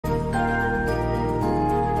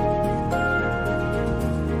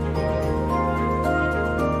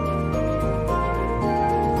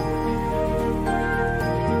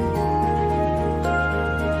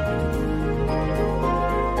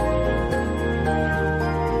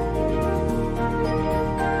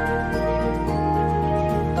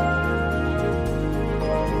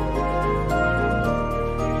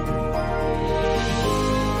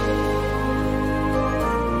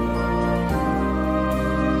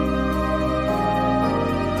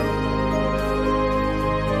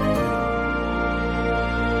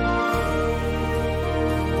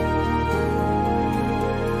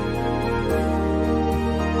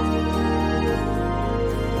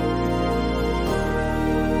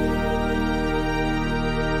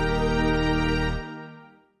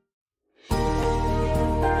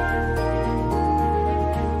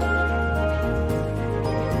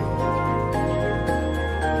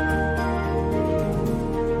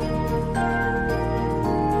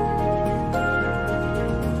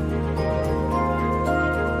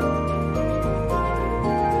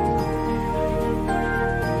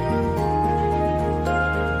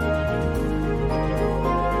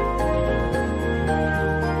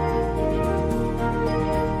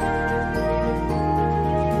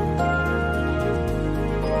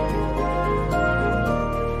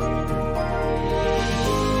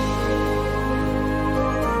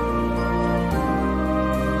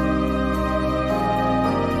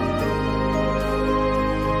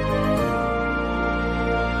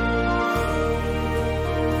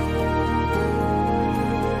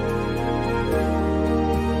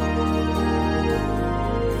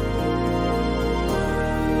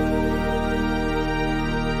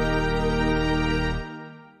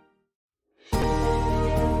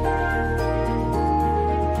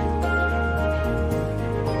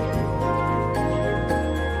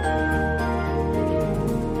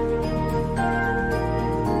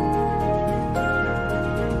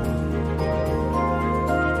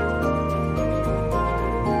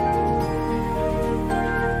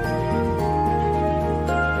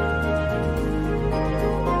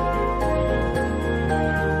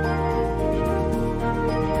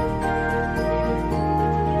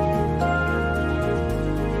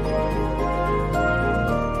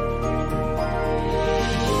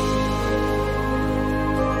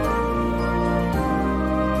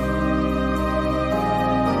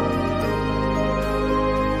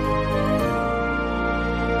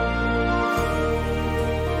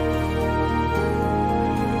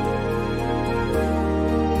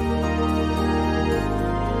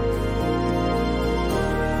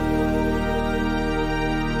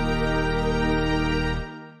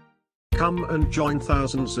Come and join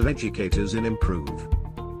thousands of educators in Improve.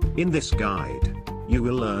 In this guide, you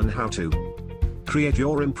will learn how to create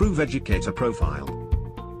your Improve Educator profile,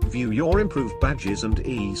 view your Improve badges and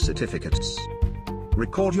e-certificates,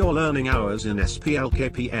 record your learning hours in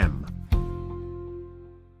SPLKPM.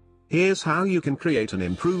 Here's how you can create an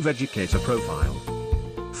Improve Educator profile.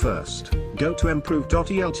 First, go to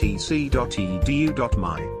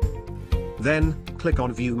improve.eltc.edu.my. Then, click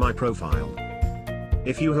on View My Profile.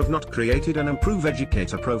 If you have not created an Improve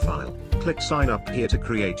Educator profile, click Sign Up here to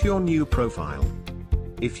create your new profile.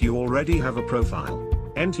 If you already have a profile,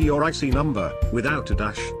 enter your IC number, without a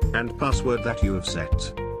dash, and password that you have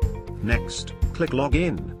set. Next, click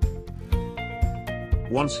Login.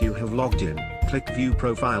 Once you have logged in, click View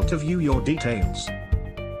Profile to view your details.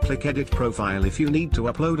 Click Edit Profile if you need to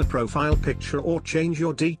upload a profile picture or change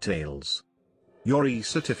your details. Your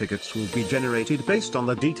e-certificates will be generated based on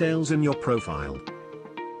the details in your profile.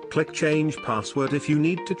 Click Change Password if you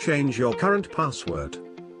need to change your current password.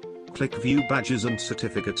 Click View Badges and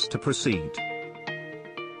Certificates to proceed.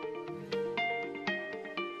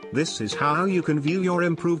 This is how you can view your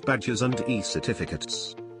Improve badges and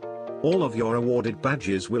e-certificates. All of your awarded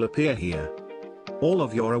badges will appear here. All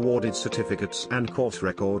of your awarded certificates and course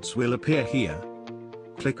records will appear here.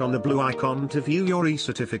 Click on the blue icon to view your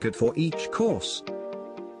e-certificate for each course.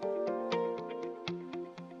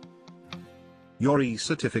 Your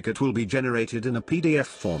e-certificate will be generated in a PDF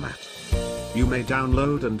format. You may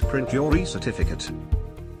download and print your e-certificate.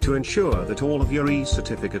 To ensure that all of your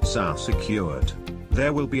e-certificates are secured,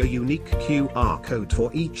 there will be a unique QR code for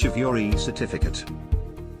each of your e-certificate.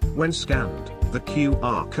 When scanned, the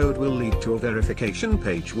QR code will lead to a verification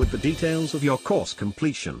page with the details of your course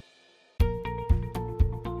completion.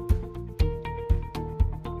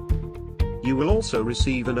 You will also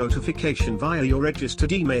receive a notification via your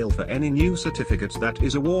registered email for any new certificate that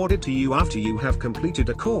is awarded to you after you have completed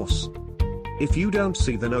a course. If you don't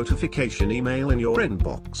see the notification email in your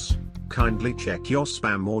inbox, kindly check your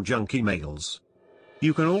spam or junk emails.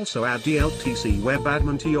 You can also add ELTC web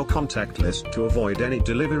admin to your contact list to avoid any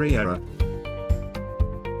delivery error.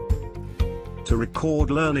 To record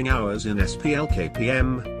learning hours in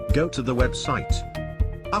SPLKPM, go to the website.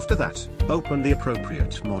 After that, open the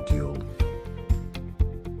appropriate module.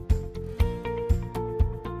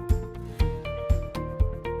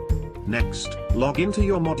 Next, log into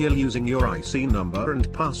your module using your IC number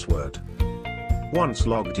and password. Once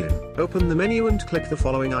logged in, open the menu and click the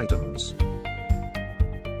following items.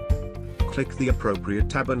 Click the appropriate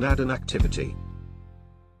tab and add an activity.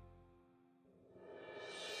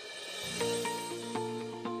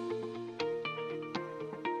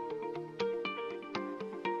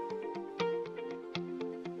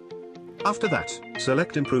 After that,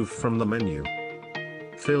 select Improve from the menu.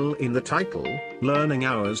 Fill in the title, learning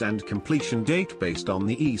hours and completion date based on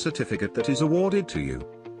the e-certificate that is awarded to you.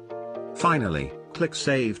 Finally, click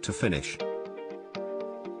Save to finish.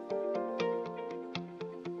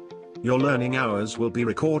 Your learning hours will be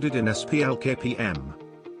recorded in SPLKPM.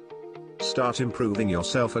 Start improving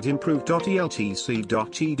yourself at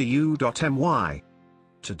improve.eltc.edu.my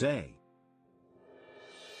today.